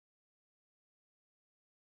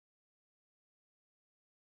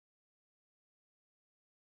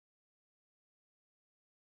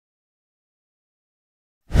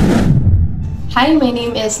Hi, my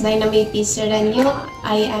name is Dynamite Serenio.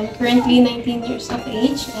 I am currently 19 years of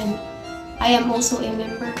age and I am also a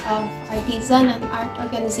member of Artisan, an art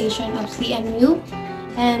organization of CMU.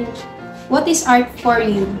 And what is art for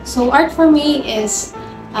you? So art for me is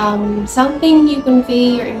something you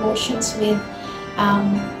convey your emotions with,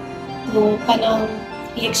 kanang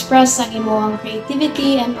i-express ang imong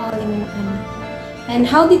creativity and all in. And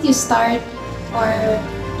how did you start or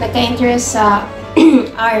nagka-interest sa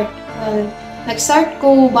art? Well, nag-start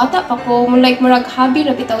ko, bata pa ko, like murag hobby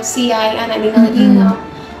na bitaw siya, ana lingaw-lingaw.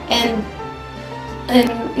 And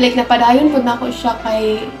like napadayon po na ko siya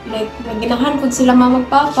kay, like ginahan po sila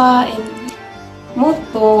magpapa and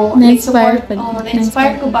moto, na-inspire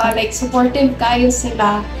na-inspire ko ba, like supportive kayo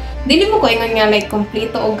sila. Dili mo ko ingon nga like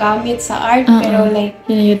kompleto o gamit sa art, pero like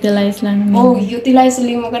utilize lang. Utilize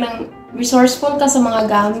lang mo kanang resourceful ka sa mga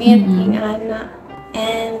gamit, ingana.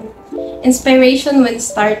 And inspiration when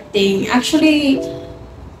starting. Actually,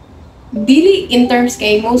 dili in terms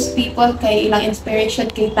kay most people kay ilang inspiration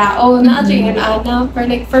kay tao na ato yung ana. Pero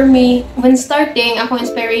like for me, when starting, akong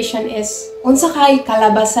inspiration is unsa kay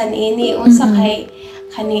kalabasan ini, unsa kay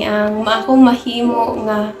kani ang akong mahimo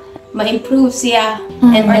nga ma-improve siya.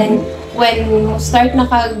 And then when mo start na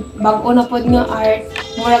kag bag-o na pod nga art,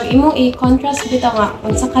 murag imong i-contrast bitaw nga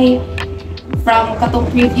unsa kay from katong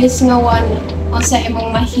previous nga one, unsa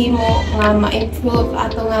imong mahimo nga ma-improve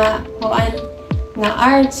ato nga kuan nga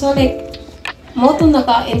art. So like mo to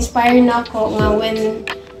naka-inspire na ako nga when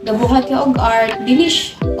gabuhat ka og art, dili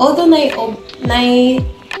although nay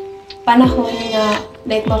panahon nga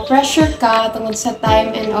like ma-pressure ka tungod sa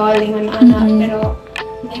time and all ingon ana, pero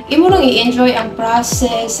like imo lang i-enjoy ang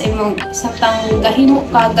process, imong samtang gahimo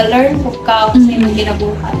ka, ga-learn mo ka sa imong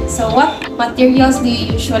ginabuhat. So what materials do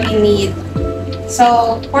you usually need?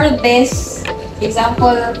 So, for this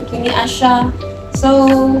example, kini asya. So,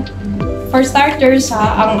 for starters,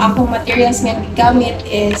 ang akong materials nga gigamit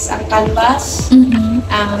is ang canvas.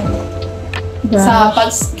 Sa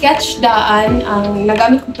pag-sketch daan, ang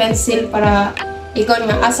nagamit ko pencil para ikon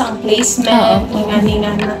nga asa ang placement,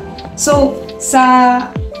 ingani-ngana. So, sa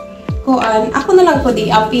kuan, ako na lang ko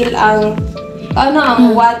di-appeal ang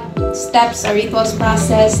what steps or rituals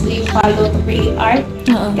process do you follow to create art.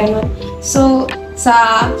 Ganun. So,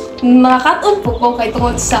 sa mga cut-on po ko kay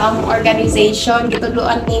tungod sa organization,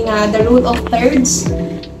 gituluan ni nga the rule of thirds.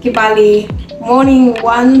 Kibali, morning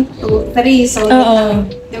 1 to 3. So,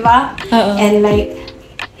 di ba? And like,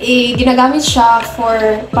 ginagamit siya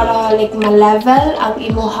para like ma-level ang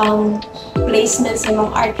imuhang placements sa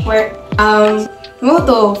imong artwork.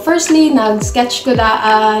 Moto, firstly, nag-sketch ko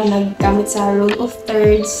daan, naggamit sa rule of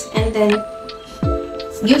thirds, and then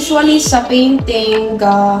usually sa painting,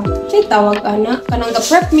 tawag kanang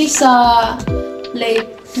ga-prep me sa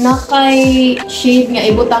like nakay shade nga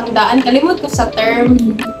ibutang daan. Kalimot ko sa term.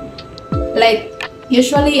 Like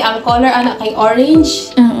usually ang color kay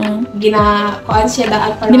orange. Gina-kuan siya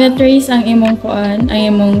daan para gina-trace ang imong kuan, ang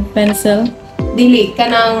imong pencil. Dili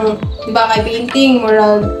kanang di ba kay painting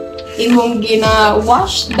murag imong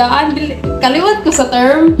gina-wash daan, kaliwat ko sa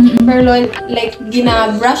term, pero like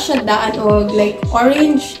gina-brush siya daan o like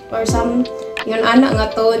orange or some yun ana nga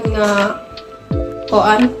tone nga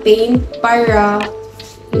kuan paint para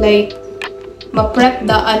like ma-prep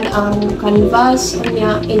daan ang canvas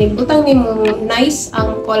unya inigutang nimo nice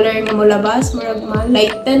ang color nga molabas, murag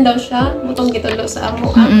ma-lighten daw siya mutong gitulo sa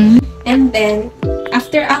amo. And then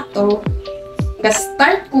after ato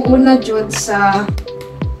ga-start ko una jud sa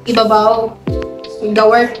ibabaw,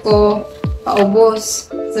 ga-work ko paubos.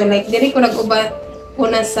 So like diri ko nag-ubat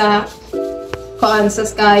una sa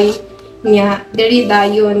sky niya, diri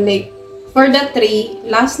dayon like for the tree,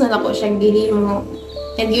 last na nako siyang gihimo.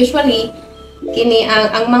 And usually kini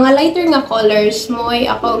ang mga lighter nga colors mo ay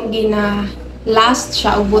akong last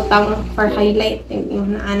siya og butang for highlighting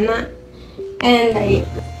yung ana. And like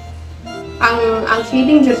ang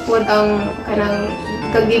feeling jud pod ang kanang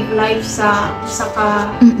ka-give life sa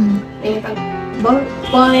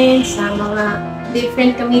ballpoint, sa mga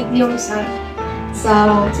different medium sa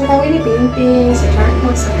tawag ni painting, sa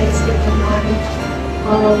charcoal, sa pencil,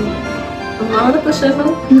 mga to siya.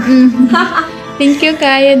 Thank you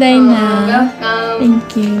kayo, Dina. Welcome.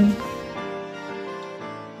 Thank you.